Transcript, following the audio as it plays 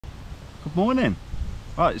Good morning.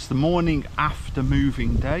 Right, it's the morning after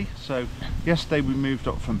moving day. So yesterday we moved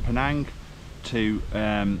up from Penang to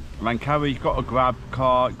Langkawi. Got a grab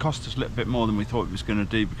car. It cost us a little bit more than we thought it was going to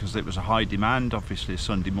do because it was a high demand, obviously a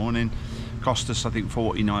Sunday morning. Cost us I think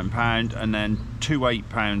 £49, and then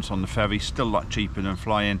 £28 on the ferry, still a lot cheaper than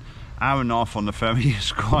flying. Hour and a half on the ferry,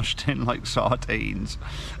 squashed in like sardines,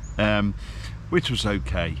 which was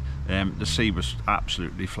okay. The sea was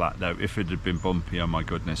absolutely flat though. If it had been bumpy, oh my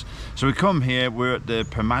goodness. So we come here, we're at the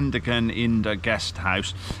Pemandangan Indah guest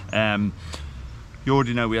house. You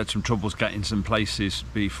already know we had some troubles getting some places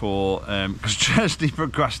before because Chesney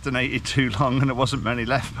procrastinated too long and there wasn't many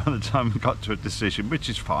left by the time we got to a decision, which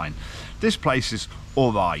is fine. This place is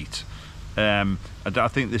all right. I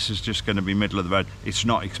think this is just going to be middle of the road. It's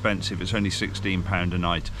not expensive, it's only £16 a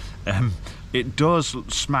night. It does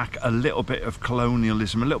smack a little bit of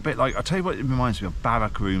colonialism, a little bit like, I'll tell you what it reminds me of,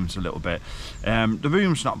 barrack rooms a little bit. The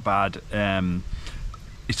room's not bad,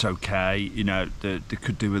 it's okay, you know, they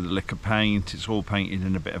could do with a lick of paint. It's all painted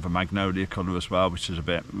in a bit of a magnolia colour as well, which is a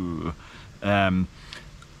bit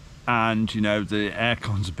and you know, the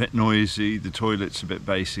aircon's a bit noisy, the toilet's a bit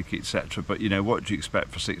basic, etc. But you know, what do you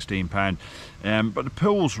expect for £16? But the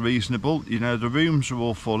pool's reasonable. You know, the rooms are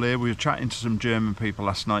all full here. We were chatting to some German people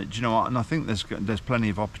last night. Do you know what? And I think there's plenty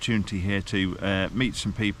of opportunity here to meet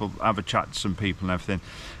some people, have a chat to some people and everything.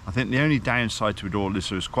 I think the only downside to it all is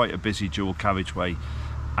there's quite a busy dual carriageway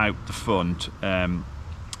out the front,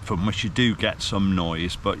 from which you do get some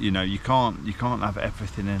noise, but you know, you can't have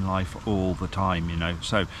everything in life all the time, you know.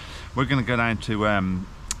 So we're going to go down to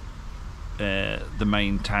the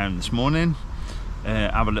main town this morning,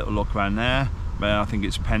 have a little look around there. I think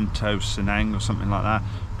it's Cenang or something like that.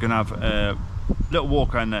 We're going to have a little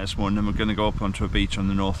walk around there this morning, and we're going to go up onto a beach on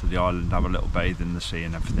the north of the island, have a little bathe in the sea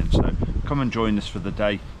and everything. So come and join us for the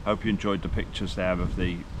day. Hope you enjoyed the pictures there of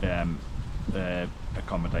the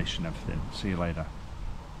accommodation and everything. See you later.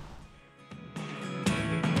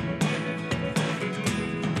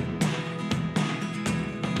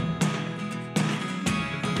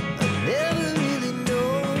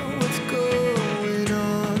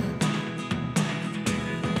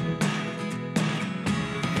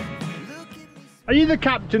 Are you the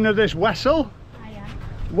captain of this vessel? I am.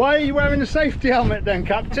 Why are you wearing a safety helmet then,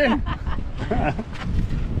 Captain?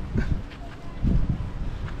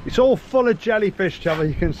 It's all full of jellyfish, Trevor.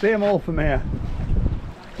 You can see them all from here.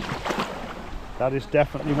 That is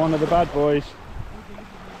definitely one of the bad boys.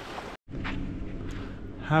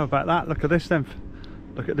 How about that? Look at this then.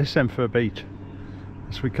 Look at this then for a beach.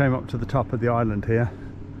 So we came up to the top of the island here,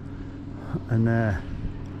 and the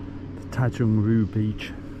Tajung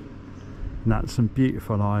beach. And that's some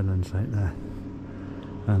beautiful islands out there.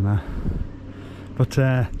 And but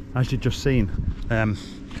as you've just seen,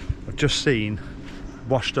 I've just seen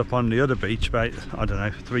washed up on the other beach about, I don't know,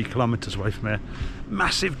 3 kilometers away from here,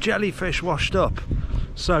 massive jellyfish washed up.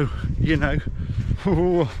 So you know,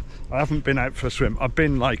 I haven't been out for a swim. I've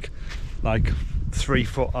been like 3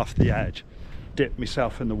 foot off the edge, dipped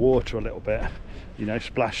myself in the water a little bit, you know,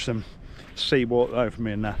 splashed some seawater over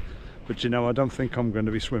me and that. But you know, I don't think I'm going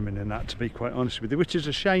to be swimming in that, to be quite honest with you, which is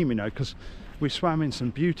a shame, you know, because we swam in some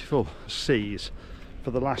beautiful seas for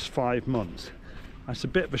the last 5 months. It's a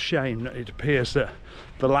bit of a shame that it appears that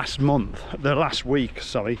the last week,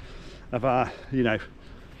 sorry, of our, you know,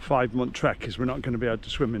 5-month trek is we're not going to be able to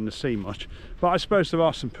swim in the sea much. But I suppose there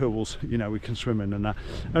are some pools, you know, we can swim in and that.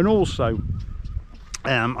 And also,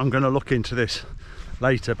 I'm going to look into this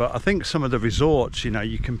later, but I think some of the resorts, you know,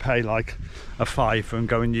 you can pay like a £5 and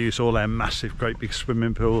go and use all their massive great big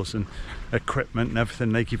swimming pools and equipment and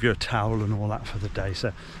everything. They give you a towel and all that for the day.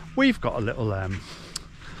 So we've got a little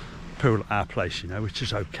pool at our place, you know, which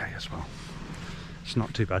is okay as well. It's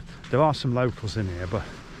not too bad. There are some locals in here, but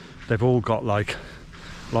they've all got like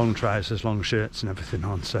long trousers, long shirts and everything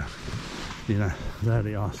on, so you know, there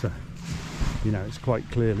they are. So you know, it's quite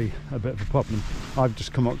clearly a bit of a problem. I've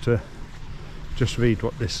just come up to just read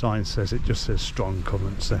what this sign says. It just says strong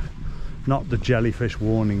currents, so not the jellyfish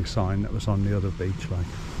warning sign that was on the other beach. Like,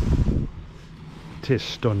 it is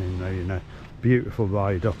stunning though, you know, beautiful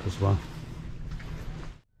ride up as well.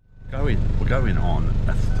 We're going on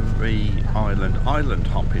a 3-island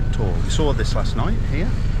hopping tour. We saw this last night here,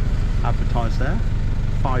 advertised there,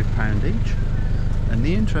 £5 each. And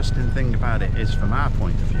the interesting thing about it is, from our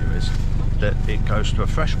point of view, is that it goes to a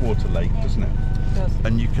freshwater lake, doesn't it? It does.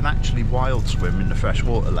 And you can actually wild swim in the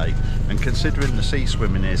freshwater lake. And considering the sea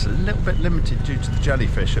swimming is a little bit limited due to the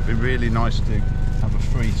jellyfish, it'd be really nice to have a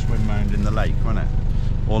free swim round in the lake, wouldn't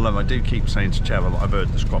it? Although I do keep saying to Cheryl, I've heard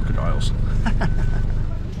there's crocodiles.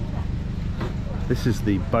 This is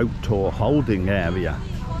the boat tour holding area.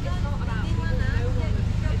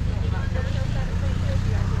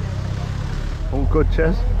 All good,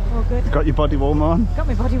 Ches? All good. Got your body warmer on? Got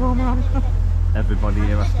my body warmer on. Everybody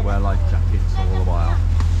here has to wear life jackets all the while.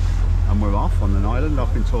 And we're off on an island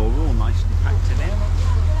off in Tora, all nicely packed in here.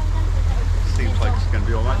 Seems like it's going to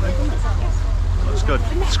be alright then, doesn't it? Looks good.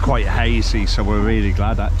 It's quite hazy, so we're really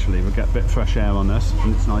glad actually. We'll get a bit of fresh air on us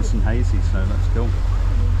and it's nice and hazy, so that's cool.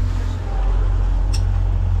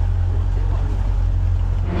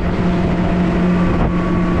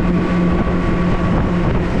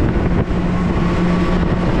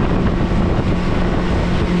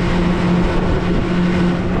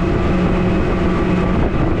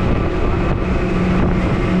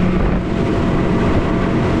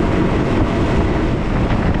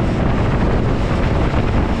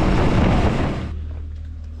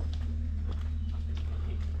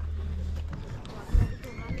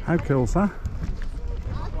 How cool's that?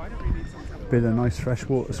 Bit of nice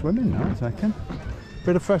freshwater swimming now, I reckon.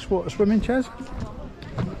 Bit of freshwater swimming, Ches?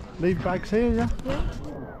 Leave bags here, yeah? Yeah.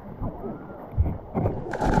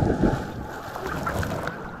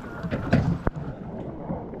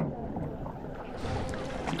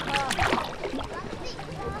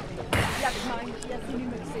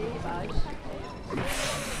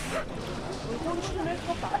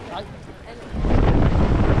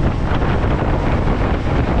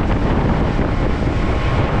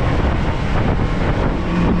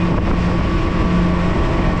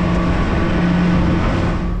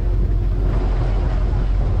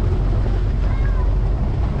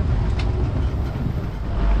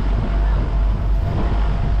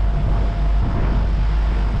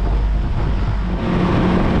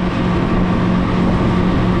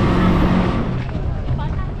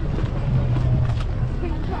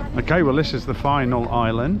 Okay, well this is the final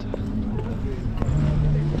island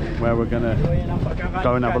where we're going to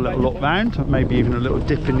go and have a little look round, maybe even a little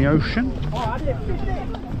dip in the ocean.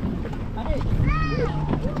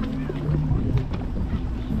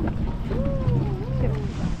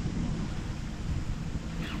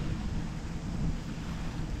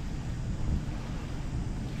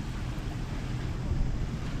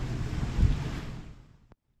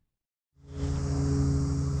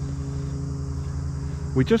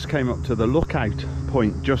 We just came up to the lookout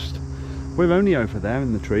point, we're only over there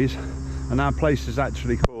in the trees, and our place is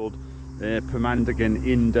actually called Pemandagan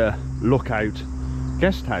Indah Lookout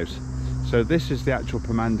Guest House. So this is the actual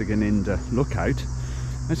Pemandagan Indah Lookout.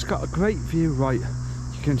 It's got a great view, right,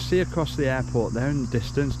 you can see across the airport there in the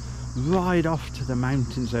distance, right off to the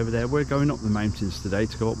mountains over there. We're going up the mountains today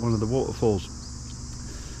to go up one of the waterfalls,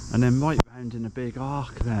 and then right round in a big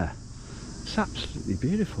arc there. It's absolutely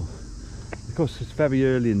beautiful. Of course, it's very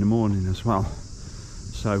early in the morning as well,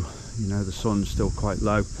 so you know the sun's still quite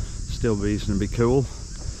low, still reasonably cool.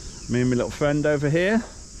 Me and my little friend over here,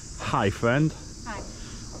 hi friend. Hi.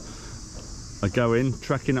 I go in,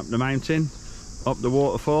 trekking up the mountain, up the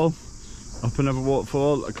waterfall, up another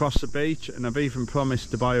waterfall, across the beach, and I've even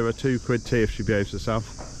promised to buy her a £2 tea if she behaves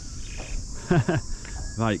herself.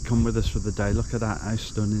 Right, come with us for the day. Look at that, how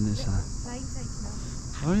stunning is that? Plane taking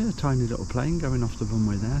off. Oh yeah, a tiny little plane going off the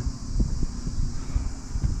runway there.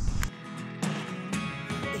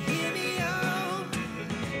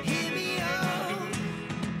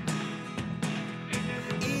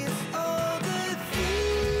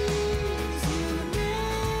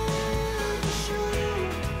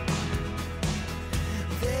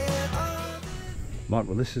 Right,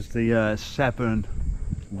 well this is the 7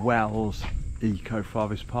 Wells Eco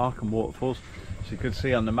Forest Park and Waterfalls. So you can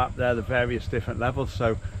see on the map there the various different levels.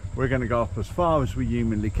 So we're going to go up as far as we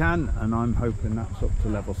humanly can, and I'm hoping that's up to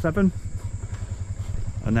level 7.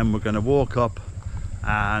 And then we're going to walk up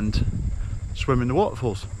and swim in the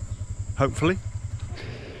waterfalls, hopefully.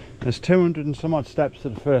 There's 200 and some odd steps to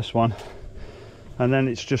the first one, and then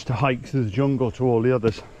it's just a hike through the jungle to all the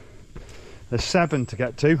others. There's 7 to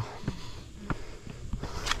get to.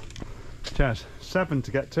 Cheers. 7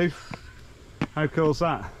 to get to. How cool's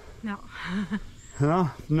that? No. No,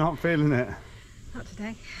 not feeling it. Not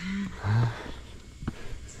today.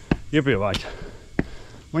 You'll be alright.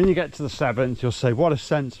 When you get to the 7th, you'll say, what a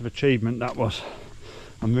sense of achievement that was.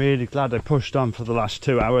 I'm really glad I pushed on for the last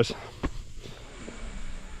 2 hours.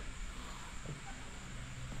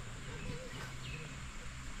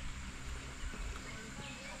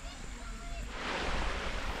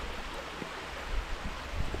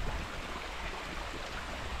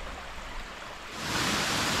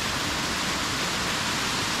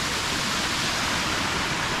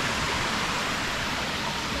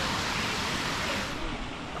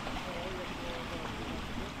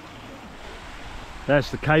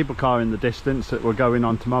 There's the cable car in the distance that we're going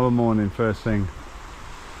on tomorrow morning first thing.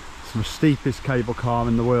 It's the steepest cable car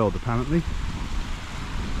in the world apparently.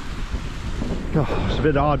 God, it's a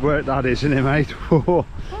bit of hard work that is, isn't it, mate?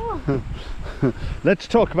 Let's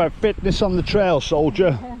talk about fitness on the trail,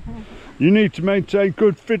 soldier. You need to maintain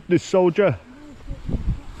good fitness, soldier.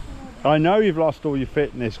 I know you've lost all your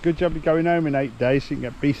fitness. Good job you're going home in 8 days so you can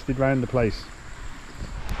get beasted round the place.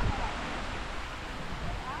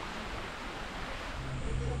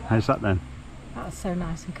 How's that then? That was so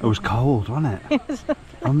nice and cool. It was cold, wasn't it?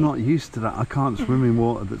 I'm not used to that. I can't swim in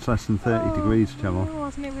water that's less than 30 degrees, Gemma. No,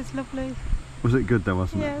 wasn't it? It was lovely. Was it good though,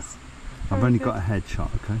 wasn't it? Yes. I've only got a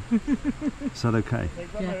headshot, okay? Is that okay?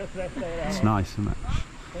 Yeah. It's nice, isn't it?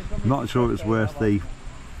 I'm not sure it's worth the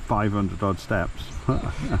 500 odd steps.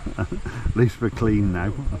 At least we're clean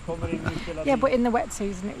now. Yeah, but in the wet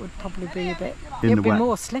season it would probably be a bit, In it'd the be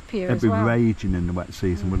more slippier It'd as be well. raging in the wet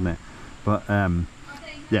season, wouldn't it? But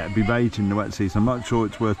yeah, it'd be raging in the wet season. I'm not sure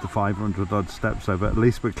it's worth the 500 odd steps though, but at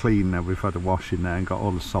least we're clean now. We've had a wash in there and got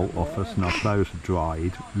all the salt off us and our clothes are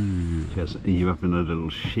dried. Yes, are you having a little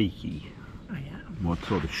shaky? I am. What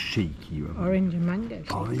sort of shake are you having? Orange and mango.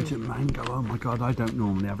 shaky. Orange and mango, oh my god, I don't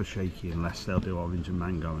normally have a shaky unless they'll do orange and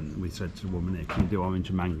mango. And we said to the woman here, can you do orange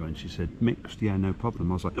and mango? And she said, mixed, yeah, no problem.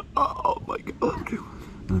 I was like, oh my god.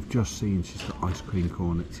 And I've just seen she's got ice cream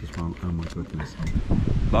cornets as well, oh my goodness.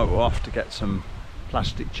 But we're off to get some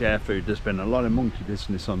plastic chair food. There's been a lot of monkey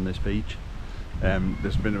business on this beach.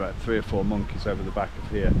 There's been about 3 or 4 monkeys over the back of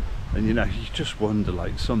here. And you know, you just wonder,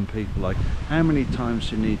 like, some people, like, how many times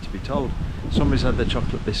do you need to be told? Somebody's had their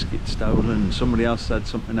chocolate biscuit stolen, somebody else had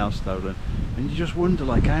something else stolen, and you just wonder,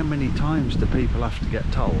 like, how many times do people have to get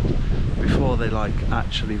told before they, like,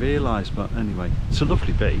 actually realise? But anyway, it's a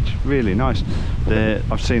lovely beach, really nice.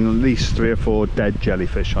 I've seen at least 3 or 4 dead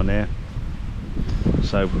jellyfish on here,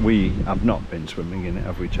 so we have not been swimming in it,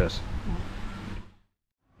 have we, Chess?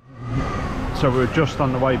 So we're just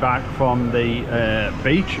on the way back from the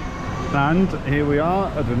beach, and here we are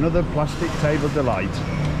at another plastic table delight.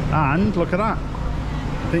 And look at that,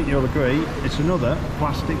 I think you'll agree, it's another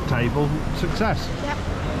plastic table success. Yep.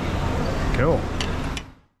 Cool.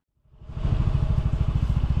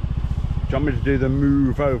 Do you want me to do the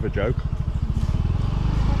move over joke?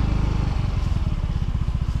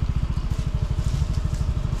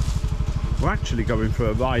 We're actually going for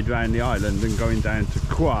a ride around the island and going down to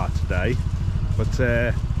Kuah today. But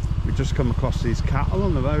we just come across these cattle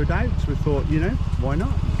on the road out, so we thought, you know, why not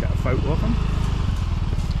get a photo of them.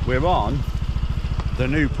 We're on the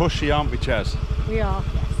new pushy, aren't we, Chaz? We are,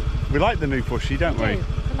 yes. We like the new pushy, don't we?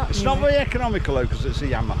 It's not very economical though, because it's a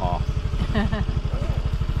Yamaha.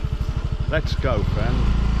 Let's go, friend.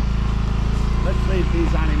 Let's leave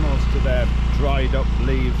these animals to their dried up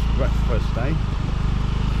leaves breakfast, eh?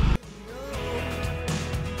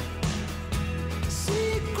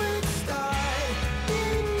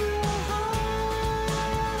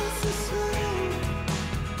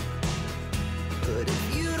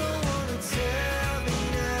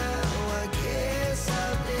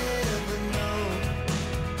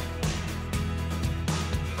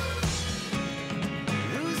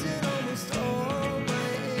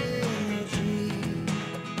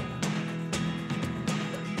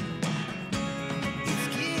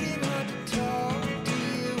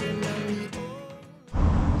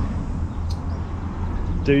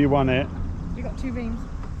 Do you want it? We got 2 beams.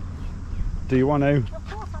 Do you want to? Of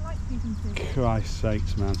course, I like season 2. Christ's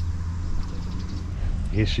sakes, man.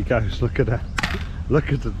 Here she goes, look at her.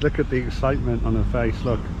 Look at the excitement on her face,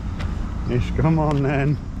 look. Come on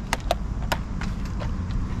then.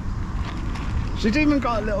 She's even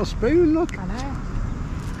got a little spoon, look. I know.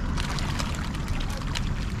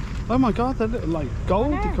 Oh my god, they're little, like,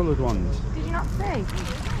 goldy coloured ones. Did you not see?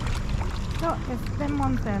 Look, there's them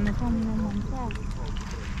ones there and there's one and them ones there.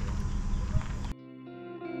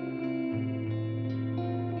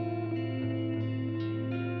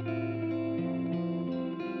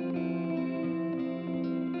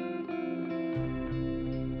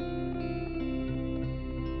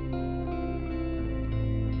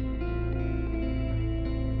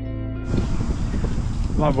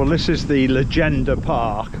 Right, well, this is the Legenda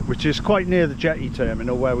Park, which is quite near the jetty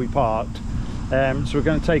terminal where we parked. So we're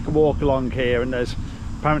going to take a walk along here, and there's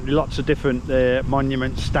apparently lots of different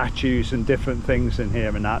monuments, statues and different things in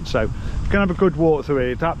here and that. So we're going to have a good walk through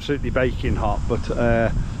it. It's absolutely baking hot, but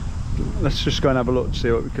let's just go and have a look to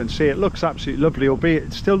see what we can see. It looks absolutely lovely, albeit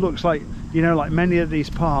it still looks like, you know, like many of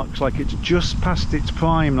these parks, like it's just past its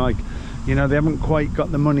prime. Like, you know, they haven't quite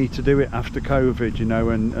got the money to do it after COVID, you know,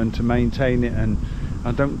 and to maintain it. And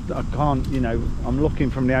I can't, you know, I'm looking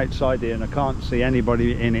from the outside here and I can't see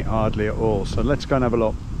anybody in it hardly at all. So let's go and have a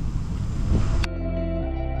look.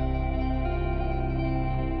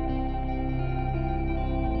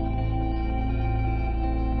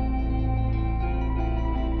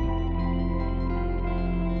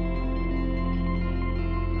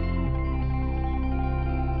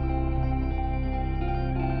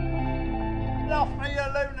 off me, you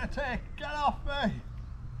lunatic! Get off me!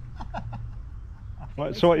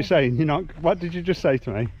 What, so what you're saying? You're not? What did you just say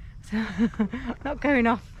to me? Not going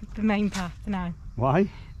off the main path now. Why?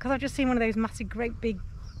 Because I've just seen one of those massive, great big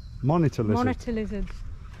monitor lizards. Monitor lizards.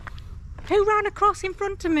 Who ran across in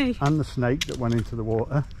front of me? And the snake that went into the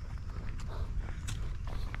water.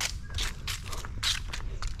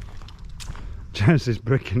 Jess is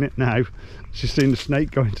bricking it now. She's seen the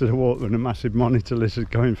snake go into the water and a massive monitor lizard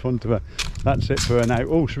go in front of her. That's it for her now.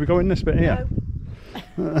 Oh, should we go in this bit here?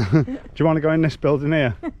 No. Do you want to go in this building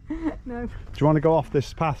here? No. Do you want to go off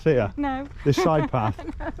this path here? No. This side path?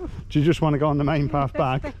 No. Do you just want to go on the main path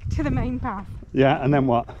back? Stick to the main path. Yeah, and then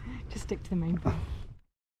what? Just stick to the main path.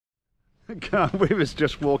 We was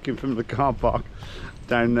just walking from the car park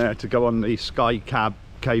down there to go on the Sky Cab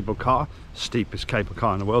cable car, steepest cable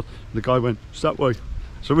car in the world. The guy went, it's that way.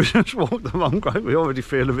 So we just walked along. Great, we already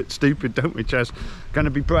feel a bit stupid, don't we, Ches? Going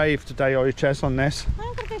to be brave today, are you, Ches, on this?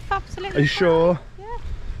 I'm going to be absolutely Are you sure? Yeah.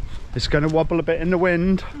 It's going to wobble a bit in the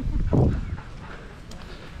wind.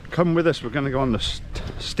 Come with us, we're going to go on the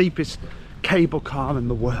steepest cable car in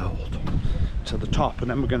the world to the top, and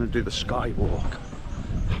then we're going to do the skywalk.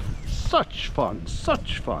 Such fun,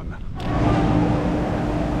 such fun.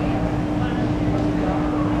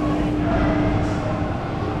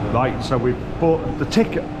 Right, so we bought the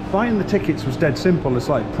ticket. Buying the tickets was dead simple. It's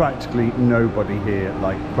like practically nobody here,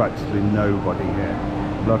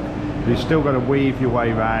 Look, you've still got to weave your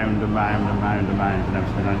way round and round and round and round and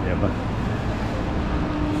everything, haven't you? But...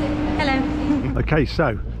 Hello. Okay,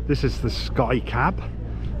 so this is the Sky Cab.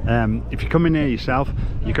 If you come in here yourself,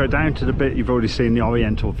 you go down to the bit you've already seen, the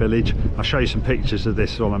Oriental Village. I'll show you some pictures of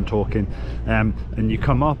this while I'm talking. And you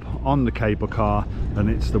come up on the cable car, and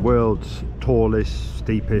it's the world's tallest,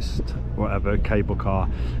 steepest, whatever cable car.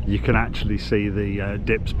 You can actually see the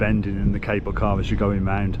dips bending in the cable car as you're going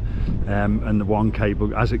round, and the one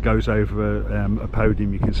cable, as it goes over a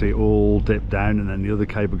podium, you can see it all dip down, and then the other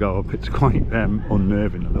cable go up. It's quite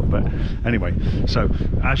unnerving a little bit. Anyway, so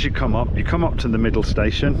as you come up to the middle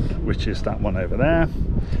station, which is that one over there,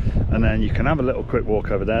 and then you can have a little quick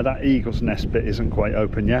walk over there. That Eagle's Nest bit isn't quite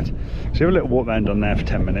open yet, so you have a little walk around on there for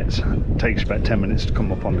 10 minutes. It takes about 10 minutes to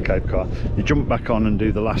come up on the cable car. You jump back on and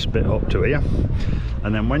do the last bit up to here,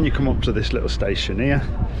 and then when you come up to this little station here,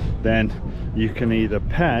 then you can either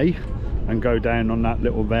pay and go down on that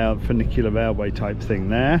little funicular railway type thing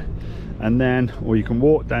there, and then, or you can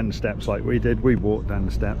walk down the steps like we did. We walked down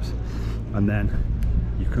the steps, and then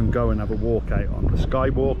you can go and have a walk out on the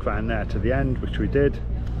skywalk around there to the end, which we did,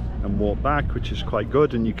 and walk back, which is quite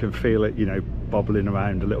good, and you can feel it, you know, bobbling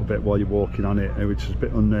around a little bit while you're walking on it, which is a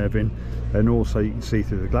bit unnerving. And also you can see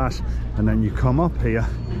through the glass, and then you come up here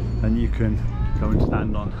and you can go and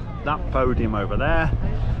stand on that podium over there,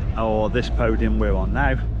 or this podium we're on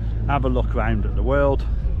now, have a look around at the world,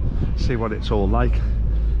 see what it's all like,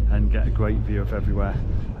 and get a great view of everywhere.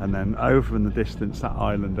 And then over in the distance, that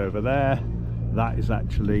island over there, that is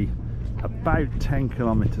actually about 10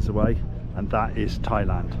 kilometers away, and that is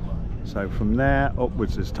Thailand. So from there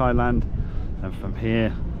upwards is Thailand, and from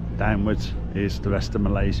here downwards is the rest of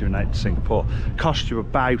Malaysia and out to Singapore. Cost you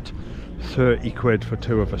about 30 quid for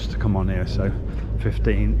two of us to come on here, so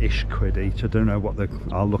 15-ish quid each. I don't know what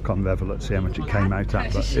I'll look on Revolut, see how much it came out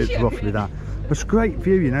at, but it's roughly that. It's a great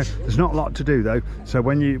view, you know. There's not a lot to do though, so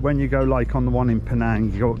when you go like on the one in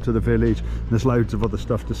Penang, you go up to the village, and there's loads of other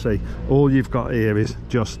stuff to see. All you've got here is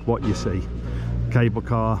just what you see: cable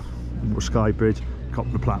car, sky bridge, a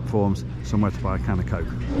couple of platforms, somewhere to buy a can of Coke.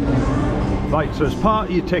 Right, so as part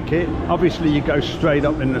of your ticket, obviously you go straight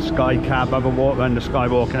up in the Sky Cab, have a walk around the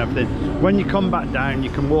skywalk and everything. When you come back down, you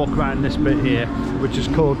can walk around this bit here, which is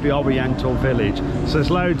called the Oriental Village. So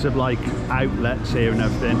there's loads of like outlets here and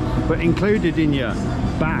everything, but included in your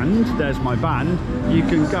band, there's my band, you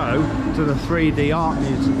can go to the 3D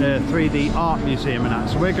art museum and that.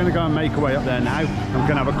 So we're going to go and make our way up there now. I'm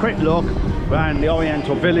going to have a quick look around the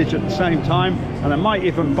Oriental Village at the same time, and I might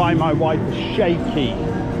even buy my wife a shaky.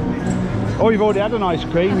 Oh, you've already had an ice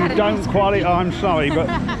cream. You don't qualify. Oh, I'm sorry,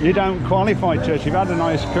 but you don't qualify, Church. You've had an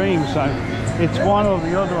ice cream, so it's one or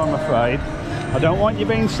the other, I'm afraid. I don't want you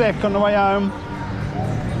being sick on the way home.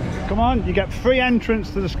 Come on, you get free entrance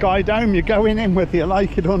to the Sky Dome. You're going in whether you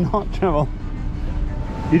like it or not, Cheryl.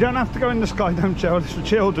 You don't have to go in the Sky Dome, Cheryl. It's for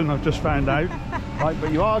children, I've just found out. Right,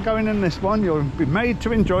 but you are going in this one. You'll be made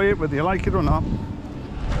to enjoy it whether you like it or not.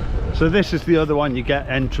 So this is the other one. You get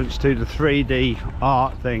entrance to the 3D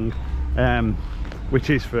art thing, which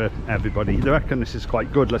is for everybody. I reckon this is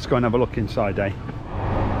quite good. Let's go and have a look inside, eh?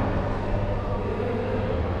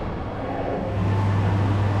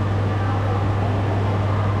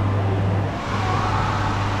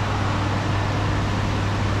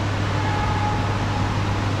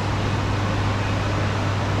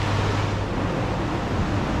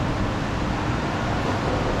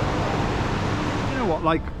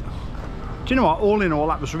 Do you know what, all in all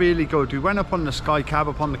that was really good. We went up on the sky cab,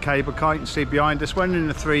 up on the cable car, you can see behind us, went in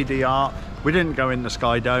the 3D art. We didn't go in the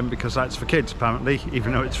Sky Dome because that's for kids apparently,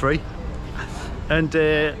 even though it's free. And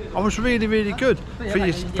I was really good.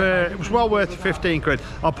 It was well worth 15 quid.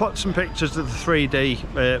 I'll put some pictures of the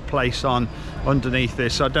 3D place on underneath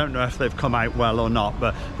this. I don't know if they've come out well or not,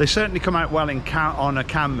 but they certainly come out well on a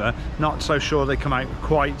camera. Not so sure they come out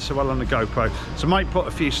quite so well on the GoPro. So I might put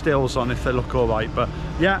a few stills on if they look all right. But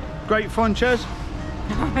yeah, great fun, Ches.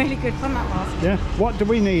 Really good fun that was. Yeah. What do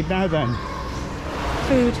we need now then?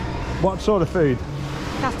 Food. What sort of food?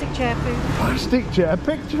 Plastic chair food. Plastic chair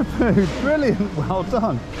picture food. Brilliant. Well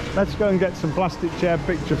done. Let's go and get some plastic chair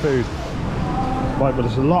picture food. Right, but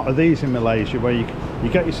there's a lot of these in Malaysia where you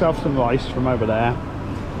get yourself some rice from over there,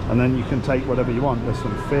 and then you can take whatever you want. There's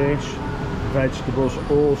some fish, vegetables,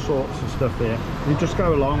 all sorts of stuff here. You just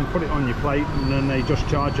go along, put it on your plate, and then they just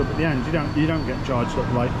charge up at the end. You don't get charged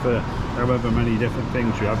up like for however many different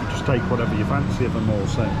things you have. You just take whatever you fancy of them all.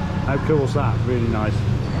 So how cool is that? Really nice.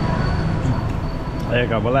 There you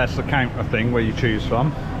go. Well, that's the counter thing where you choose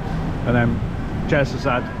from, and then Jess has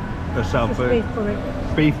had herself a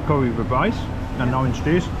beef curry with rice and orange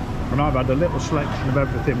juice, and I've had a little selection of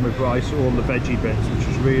everything with rice, all the veggie bits, which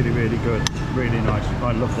is really good, really nice.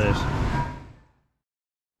 I love this.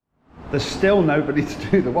 There's still nobody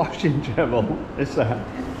to do the washing, Gerald, is there?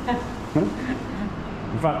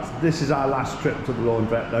 In fact, this is our last trip to the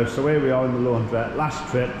laundrette though, so here we are in the laundrette, last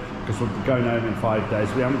trip, because we'll be going home in 5 days.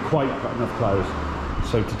 We haven't quite got enough clothes.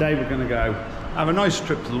 So today we're going to go have a nice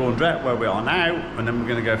trip to the laundrette where we are now, and then we're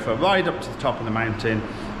going to go for a ride up to the top of the mountain,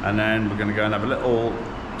 and then we're going to go and have a little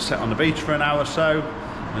sit on the beach for an hour or so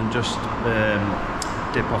and just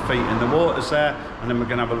dip our feet in the waters there, and then we're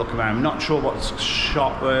going to have a look around. I'm not sure what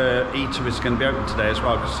shop eater is going to be open today as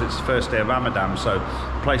well, because it's the first day of Ramadan. So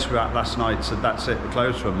the place we were at last night said that's it, we're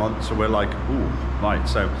closed for a month, so we're like, ooh, right.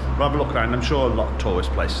 So we'll have a look around. I'm sure a lot of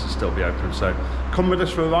tourist places will still be open, so come with us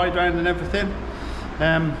for a ride around and everything.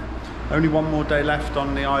 Only one more day left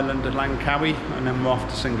on the island of Langkawi, and then we're off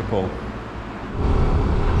to Singapore.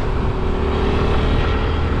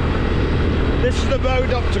 This is the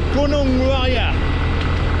road up to Gunung Raya.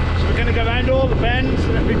 So we're going to go around all the bends,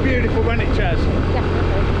 and it'll be beautiful, won't it, Chaz?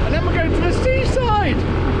 Definitely. And then we're going to the seaside.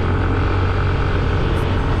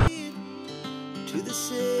 To the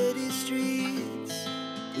city streets,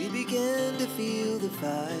 we began to feel the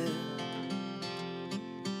fire.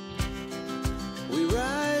 We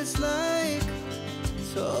rise like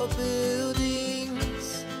tall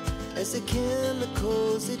buildings as the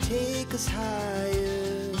chemicals, they take us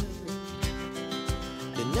higher.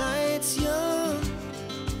 The night's young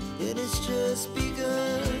and it's just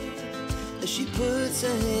begun as she puts her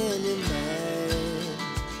hand in mine.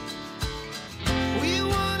 We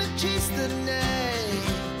wanna chase the night,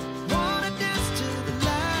 wanna dance to the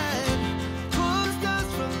light, pull the stars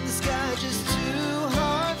from the sky, just two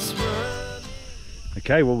hearts run.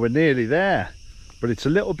 Okay, well, we're nearly there, but it's a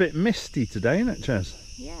little bit misty today, isn't it, Chaz?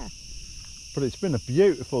 Yeah. But it's been a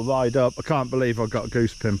beautiful ride up. I can't believe I got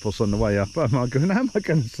goose pimples on the way up. How am I going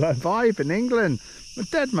to survive in England? I'm a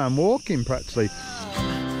dead man walking practically.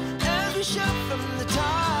 As we shout from the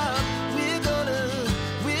top,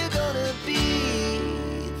 we're gonna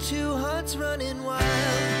be two hearts running wild.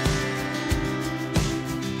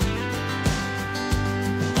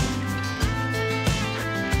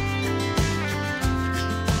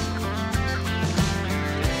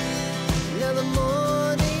 Now the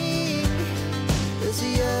morning is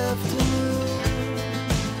the afternoon.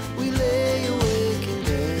 We lay awake in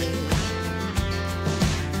bed.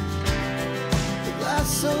 The laughs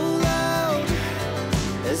so loud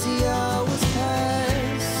as the hours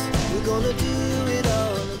pass. We're gonna do it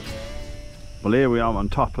all again. Well, here we are on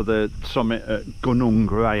top of the summit at Gunung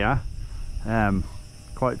Raya.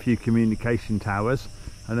 Quite a few communication towers,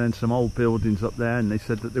 and then some old buildings up there, and they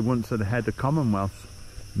said that they once had had a Commonwealth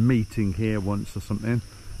meeting here once or something.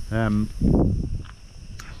 And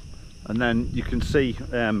then you can see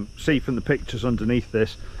from the pictures underneath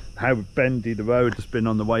this how bendy the road has been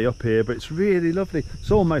on the way up here, but it's really lovely.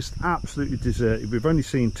 It's almost absolutely deserted. We've only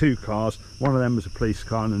seen two cars. One of them was a police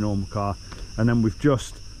car and a normal car, and then we've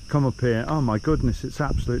just come up here. Oh my goodness, it's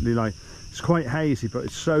absolutely like, it's quite hazy, but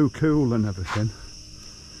it's so cool and everything.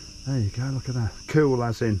 There you go, look at that. Cool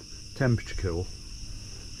as in temperature cool,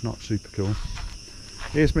 not super cool.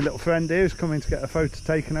 Here's my little friend here who's coming to get a photo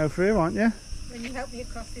taken over here, aren't you? When you help me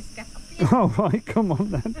across this gap. Oh right, come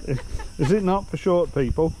on then. Is it not for short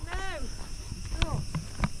people? No. Oh.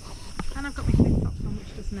 And I've got my flip-flops on,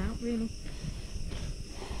 which doesn't help really.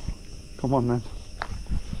 Come on then.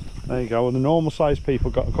 There you go. Well, the normal sized people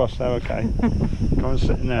got across there, okay. Go and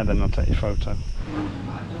sit in there then, I'll take your photo.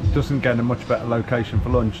 Doesn't get a much better location for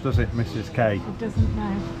lunch, does it, Mrs. K? It doesn't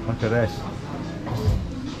now. Look at this.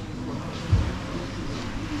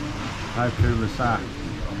 How cool is that?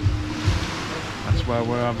 That's where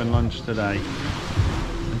we're having lunch today.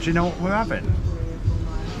 And do you know what we're having?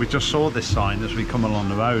 We just saw this sign as we come along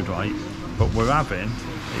the road, right? But we're having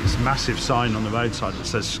this massive sign on the roadside that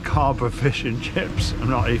says Scarborough Fish and Chips. I'm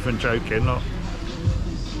not even joking, look.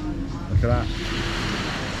 Look at that.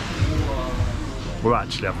 We're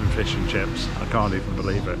actually having fish and chips. I can't even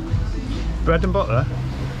believe it. Bread and butter.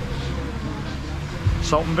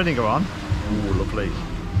 Salt and vinegar on. Ooh, lovely.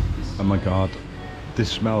 Oh my god, this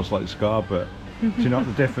smells like Scarborough. Do you know what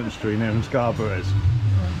the difference between here and Scarborough is?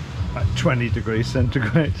 Like 20 degrees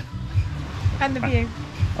centigrade. And the view.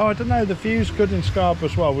 Oh, I don't know, the view's good in Scarborough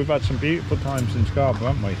as well. We've had some beautiful times in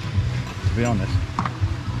Scarborough, haven't we? To be honest.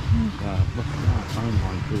 Look at that. Oh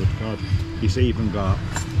my good god. It's even got...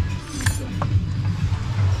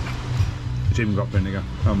 It's even got vinegar.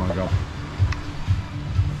 Oh my god.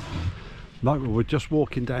 Right, well, we're just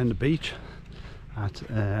walking down the beach at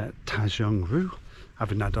Tajung,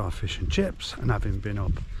 having had our fish and chips and having been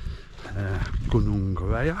up Gunung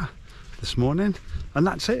Raya this morning, and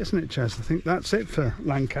that's it, isn't it, Chaz? I think that's it for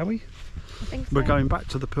Langkawi. I think so. We're going back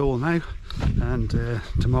to the pool now, and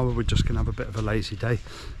tomorrow we're just going to have a bit of a lazy day,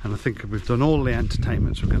 and I think we've done all the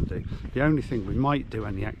entertainments we're going to do. The only thing we might do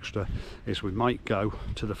any extra is we might go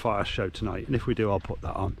to the fire show tonight, and if we do I'll put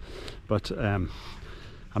that on, but I'm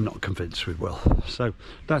not convinced we will. So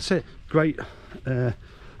that's it. Great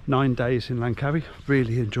 9 days in Langkawi.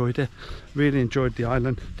 Really enjoyed it, really enjoyed the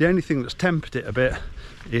island. The only thing that's tempered it a bit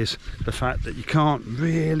is the fact that you can't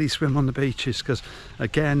really swim on the beaches, because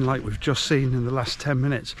again, like we've just seen in the last 10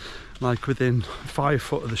 minutes, like within 5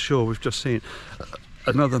 foot of the shore, we've just seen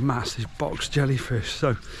another massive box jellyfish,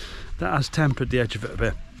 so that has tempered the edge of it a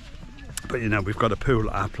bit. But you know, we've got a pool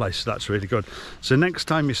at our place, so that's really good. So next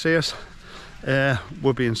time you see us,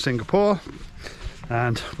 we'll be in Singapore,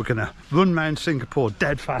 and we're going to run round Singapore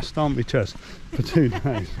dead fast, aren't we, Chess, for 2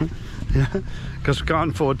 days? Yeah, because we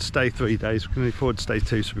can't afford to stay 3 days, we can afford to stay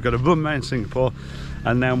 2, so we've got to run round Singapore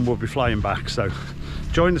and then we'll be flying back. So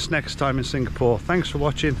join us next time in Singapore. Thanks for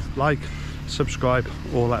watching, like, subscribe,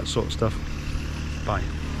 all that sort of stuff. Bye.